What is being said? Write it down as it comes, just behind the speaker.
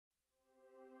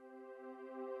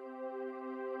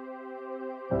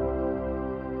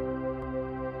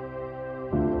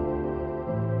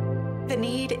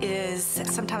need is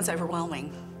sometimes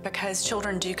overwhelming because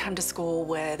children do come to school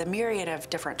with a myriad of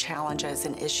different challenges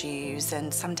and issues,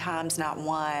 and sometimes not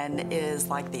one is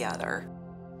like the other.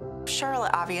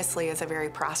 Charlotte obviously is a very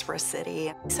prosperous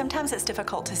city. Sometimes it's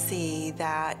difficult to see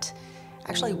that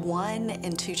actually 1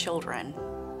 in 2 children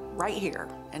right here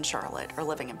in Charlotte are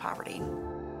living in poverty.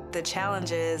 The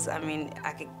challenges, I mean,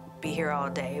 I could be here all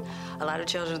day. A lot of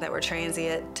children that were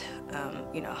transient,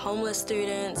 homeless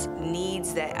students,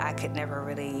 needs that I could never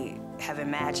really have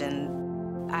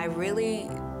imagined. I really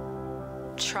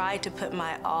tried to put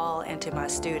my all into my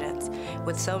students.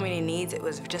 With so many needs, it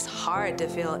was just hard to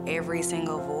fill every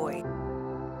single void.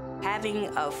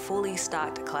 Having a fully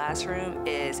stocked classroom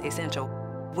is essential.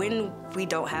 When we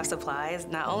don't have supplies,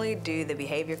 not only do the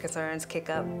behavior concerns kick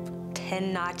up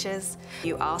 10 notches,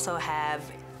 you also have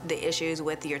the issues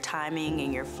with your timing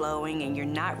and your flowing, and you're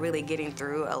not really getting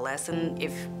through a lesson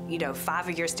if, 5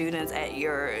 of your students at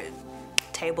your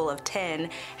table of 10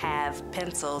 have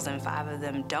pencils and 5 of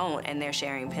them don't, and they're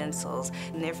sharing pencils,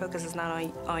 and their focus is not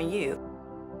on you.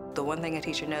 The one thing a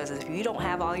teacher knows is if you don't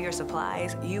have all your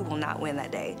supplies, you will not win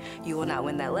that day. You will not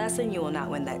win that lesson, you will not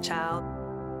win that child.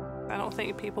 I don't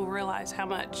think people realize how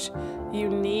much you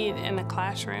need in a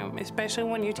classroom, especially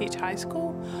when you teach high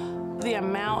school. The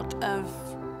amount of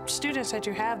students that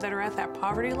you have that are at that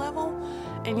poverty level,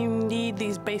 and you need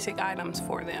these basic items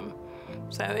for them.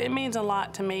 So it means a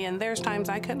lot to me, and there's times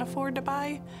I couldn't afford to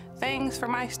buy things for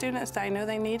my students that I know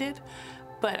they needed,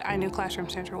 but I knew Classroom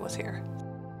Central was here.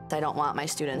 I don't want my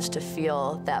students to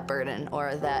feel that burden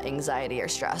or that anxiety or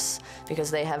stress because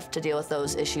they have to deal with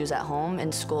those issues at home,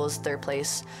 and school is their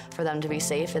place for them to be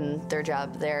safe, and their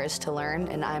job there is to learn,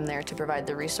 and I'm there to provide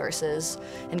the resources,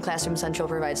 and Classroom Central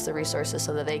provides the resources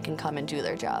so that they can come and do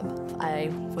their job. I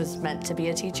was meant to be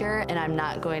a teacher, and I'm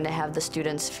not going to have the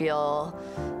students feel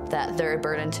that they're a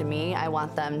burden to me. I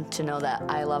want them to know that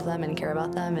I love them and care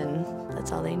about them, and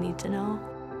that's all they need to know.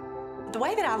 The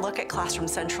way that I look at Classroom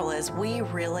Central is we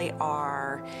really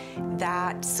are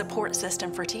that support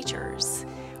system for teachers.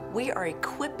 We are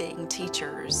equipping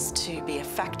teachers to be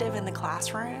effective in the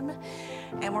classroom,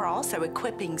 and we're also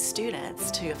equipping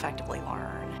students to effectively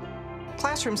learn.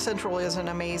 Classroom Central is an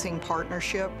amazing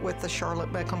partnership with the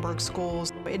Charlotte-Mecklenburg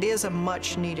schools. It is a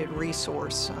much-needed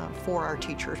resource for our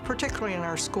teachers, particularly in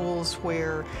our schools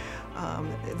where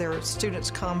their students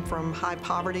come from high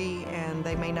poverty and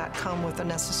they may not come with the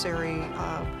necessary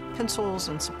pencils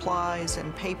and supplies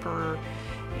and paper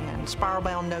and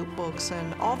spiral-bound notebooks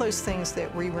and all those things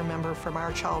that we remember from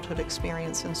our childhood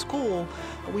experience in school.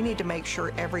 We need to make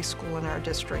sure every school in our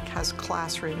district has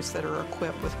classrooms that are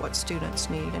equipped with what students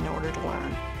need in order to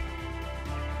learn.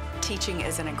 Teaching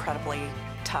is an incredibly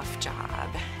tough job.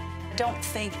 I don't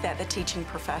think that the teaching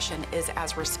profession is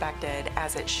as respected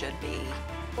as it should be.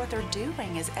 What they're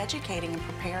doing is educating and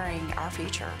preparing our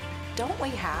future. Don't we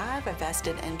have a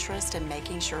vested interest in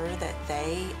making sure that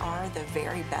they are the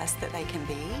very best that they can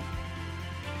be?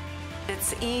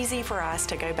 It's easy for us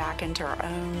to go back into our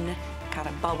own kind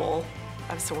of bubble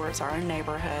of sorts, our own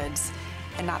neighborhoods,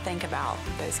 and not think about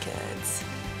those kids.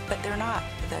 But they're not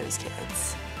those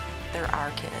kids. They're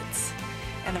our kids.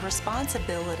 And the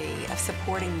responsibility of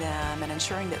supporting them and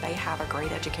ensuring that they have a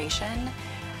great education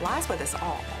lies with us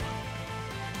all.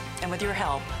 And with your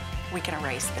help, we can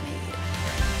erase the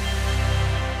need.